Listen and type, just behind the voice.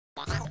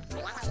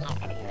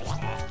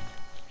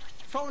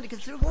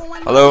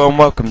Hello and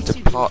welcome to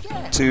part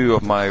 2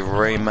 of my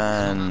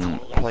Rayman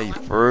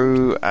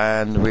playthrough,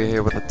 and we're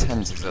here with the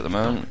Tenses at the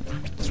moment.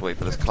 Just wait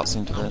for this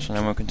cutscene to finish and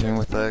then we'll continue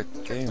with the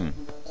game.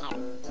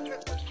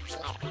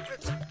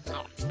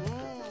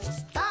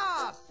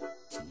 Stop!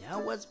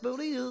 Now what's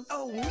booty is?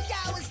 Oh, yeah,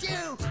 it's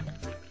you!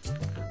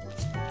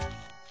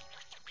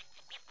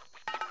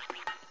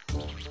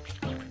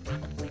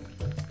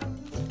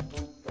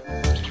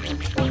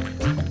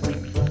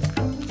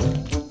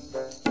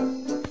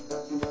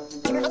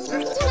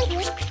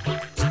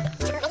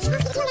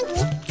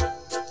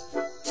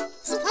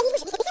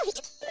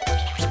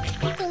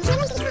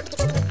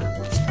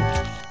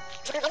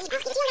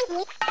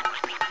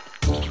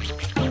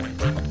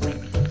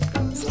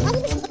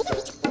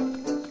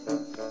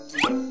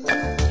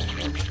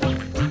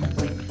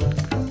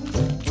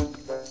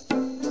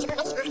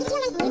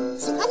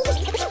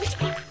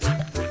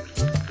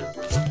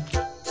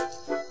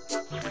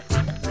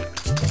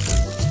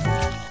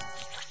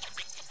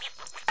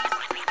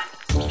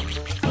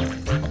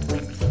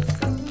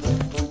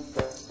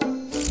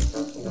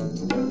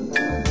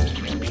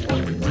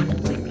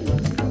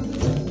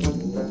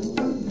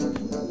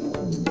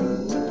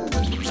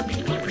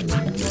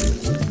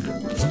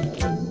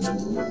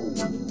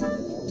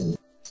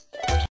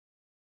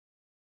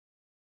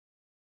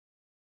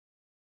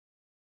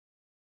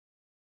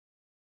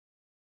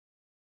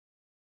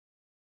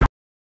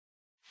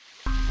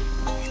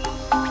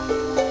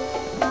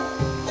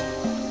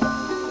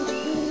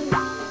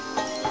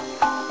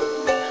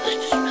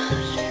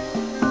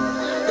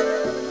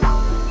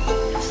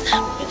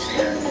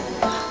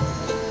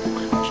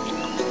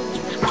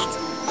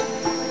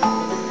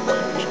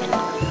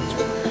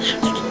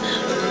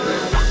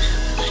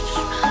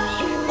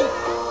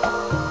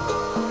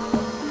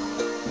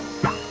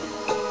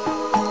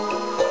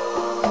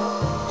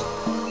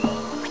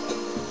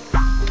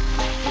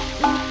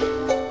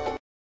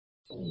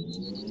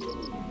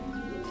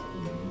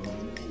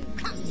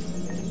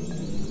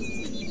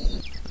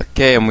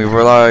 Okay, and we've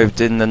arrived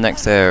in the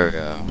next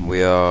area.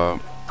 We are...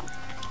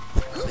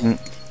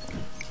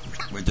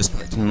 we're just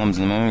collecting mums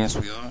in the moment, yes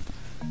we are.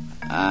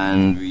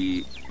 And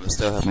we're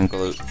still helping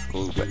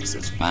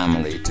Globex's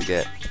family to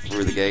get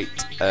through the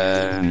gate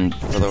and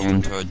further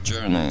on to our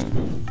journey.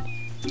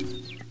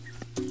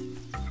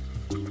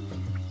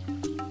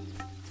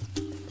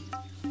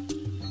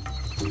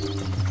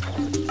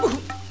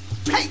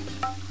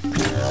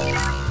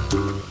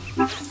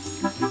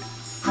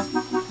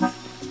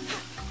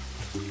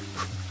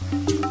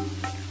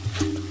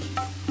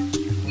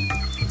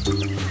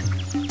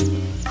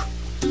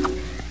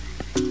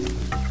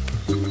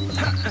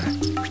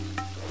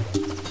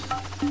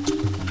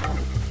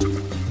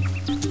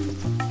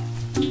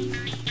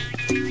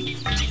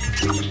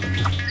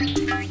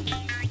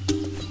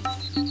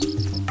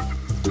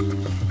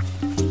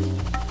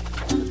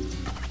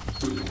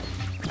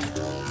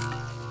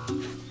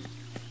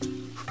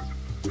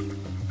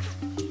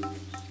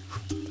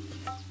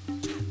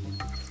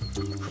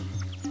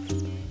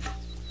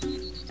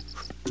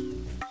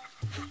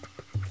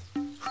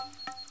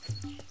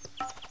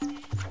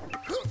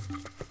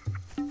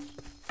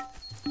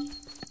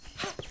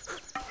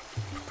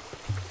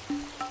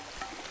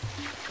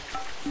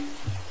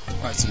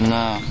 Right, so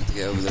now I have to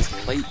get over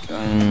this lake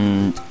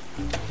and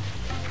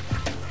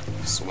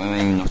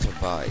swimming not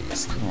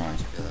advised. Alright,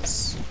 okay,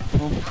 that's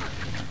cool.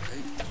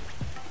 Okay.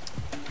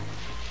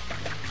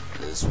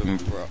 The swimming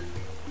prop.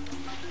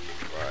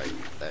 Right,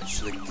 that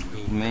should have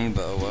killed me,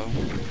 but oh well.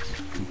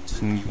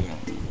 Continue on.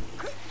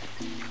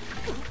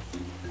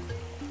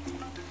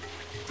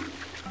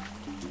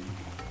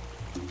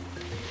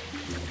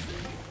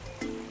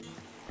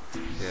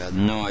 Okay, I had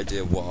no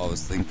idea what I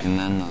was thinking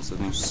then. That's the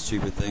most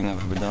stupid thing I've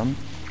ever done.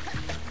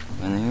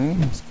 Anyway,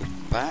 let's go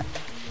back.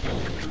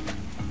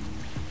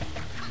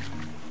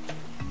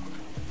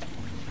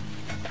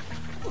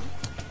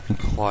 And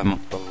climb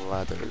up the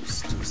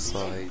ladders to the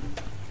side.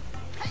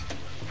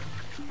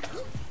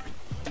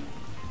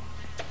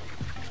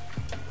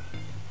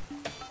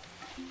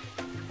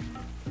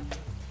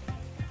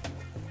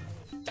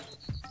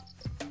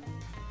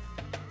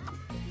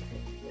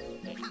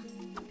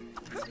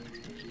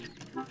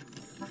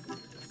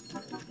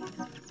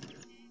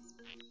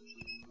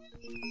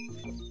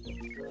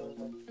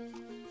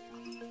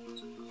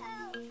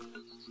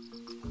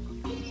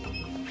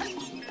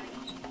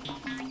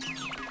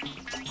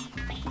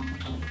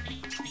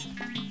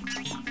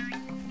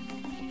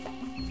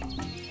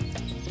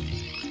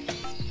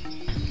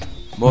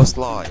 More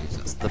slides,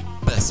 that's the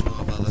best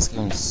part about this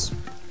game, is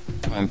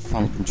trying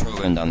fun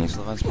controlling down these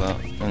slides,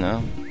 but, you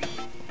know.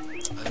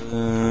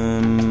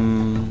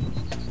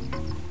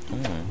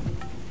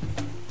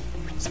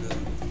 So,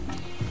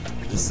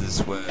 this is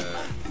where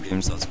the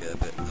game starts to get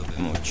a little bit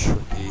more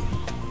tricky.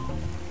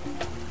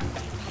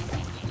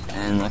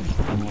 And like a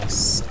couple more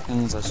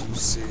seconds, as you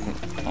see,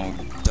 I'll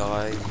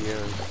die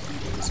here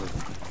because of,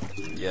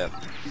 yeah,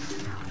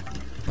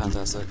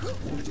 fantastic.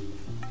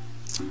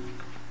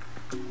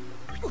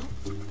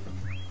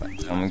 Back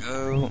down we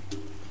go.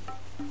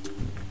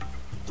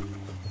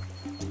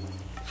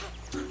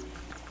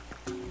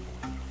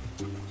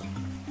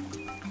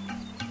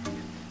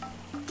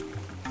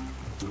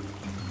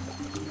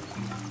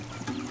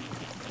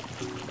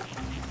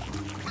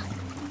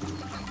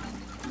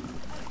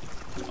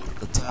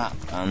 that,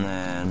 and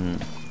then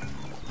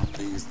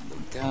these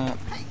little gap.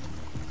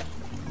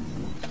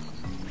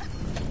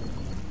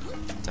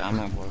 Damn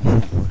it, what?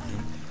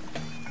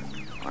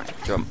 Alright,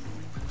 jump.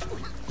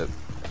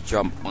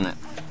 Jump on it.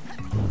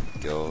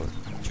 Go,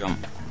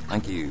 jump.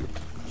 Thank you.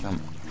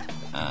 Jump.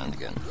 And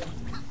again.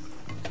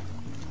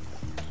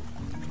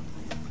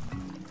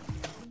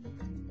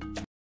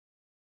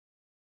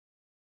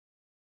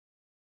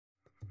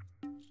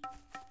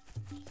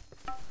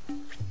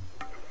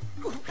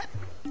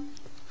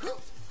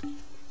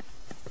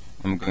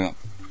 I'm going up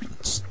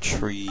this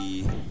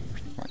tree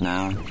right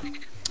now.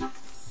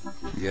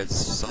 Yeah,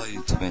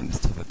 decided to make this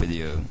type of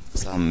video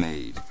because I haven't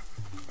made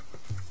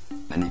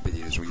many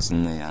videos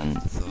recently, and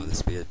I thought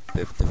this would be a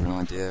bit of a different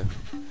idea.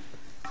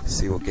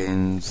 See what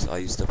games I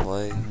used to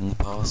play in the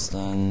past,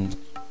 and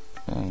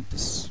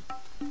just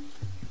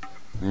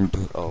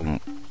oh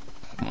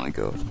my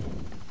god,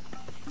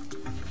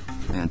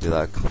 I'm gonna do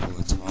that a couple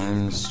of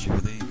times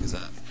stupidly because I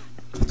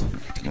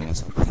don't know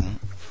what's up with that.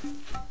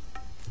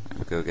 There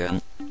we go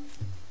again.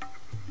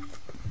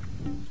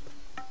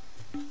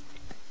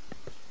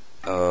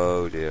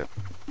 Oh dear.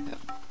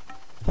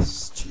 Yeah.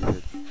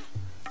 Stupid.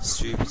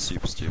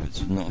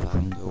 Should not have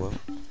happened. Oh well.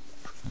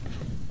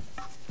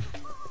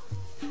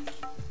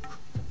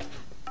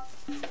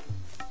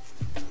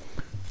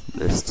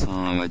 This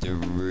time I do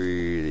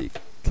really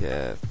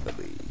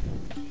carefully.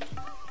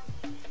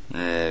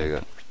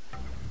 There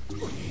we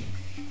go.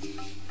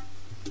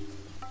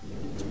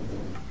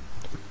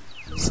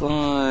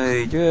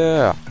 Slide,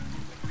 yeah!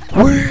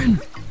 Win!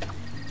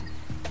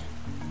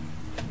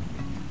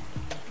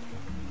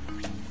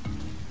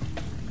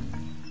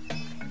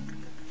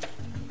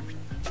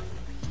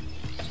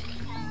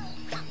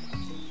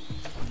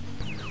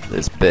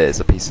 This bit is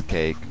a piece of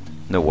cake.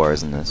 No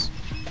worries in this.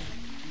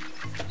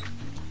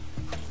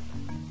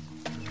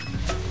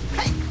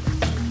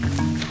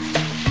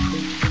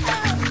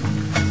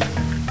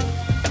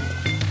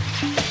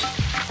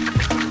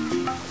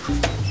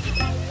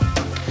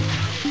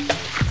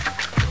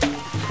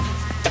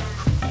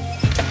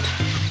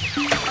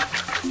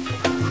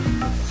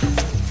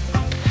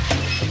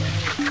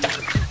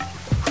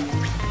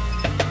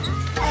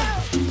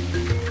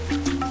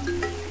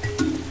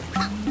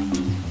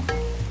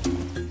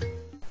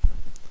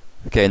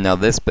 Okay, now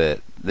this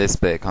bit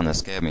kind of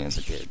scared me as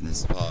a kid.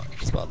 This part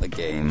is about the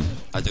game.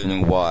 I don't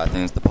know why. I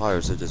think it's the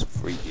pirates are just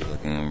freaky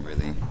looking and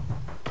really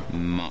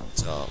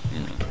mucked up,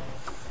 you know.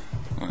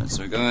 Alright,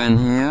 so go in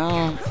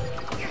here.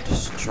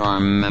 Just try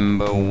and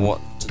remember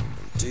what to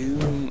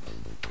do.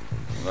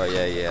 Right,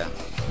 yeah.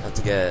 Have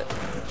to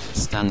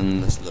stand in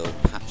this little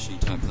patchy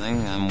type thing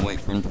and wait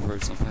for him to throw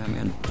something at me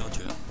and dodge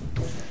it.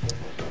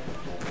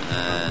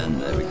 And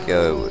there we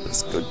go.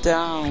 Let's go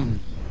down.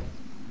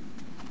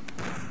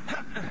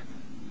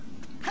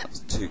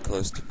 Too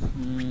close to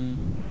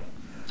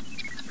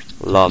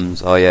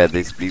Lums. Oh yeah,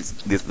 these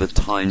are the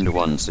timed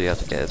ones, so you have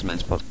to get as many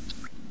as possible.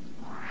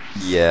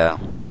 Yeah,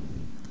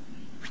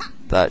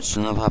 that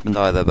shouldn't have happened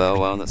either, but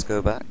well, let's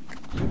go back.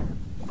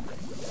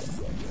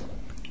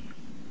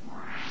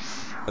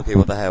 Okay,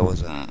 what the hell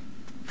was that?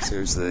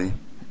 Seriously.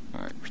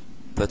 Alright,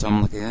 third time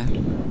I'm looking here.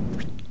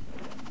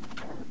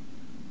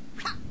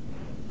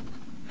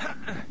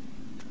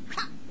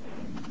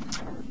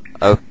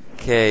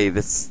 Okay,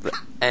 this is the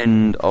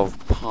end of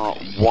part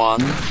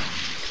 1.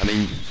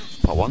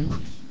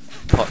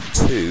 Part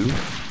 2.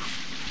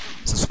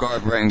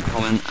 Subscribe, rate and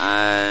comment,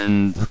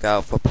 and look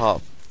out for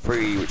part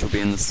 3, which will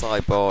be in the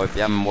sidebar. If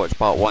you haven't watched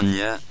part 1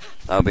 yet,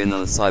 that'll be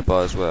another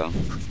sidebar as well.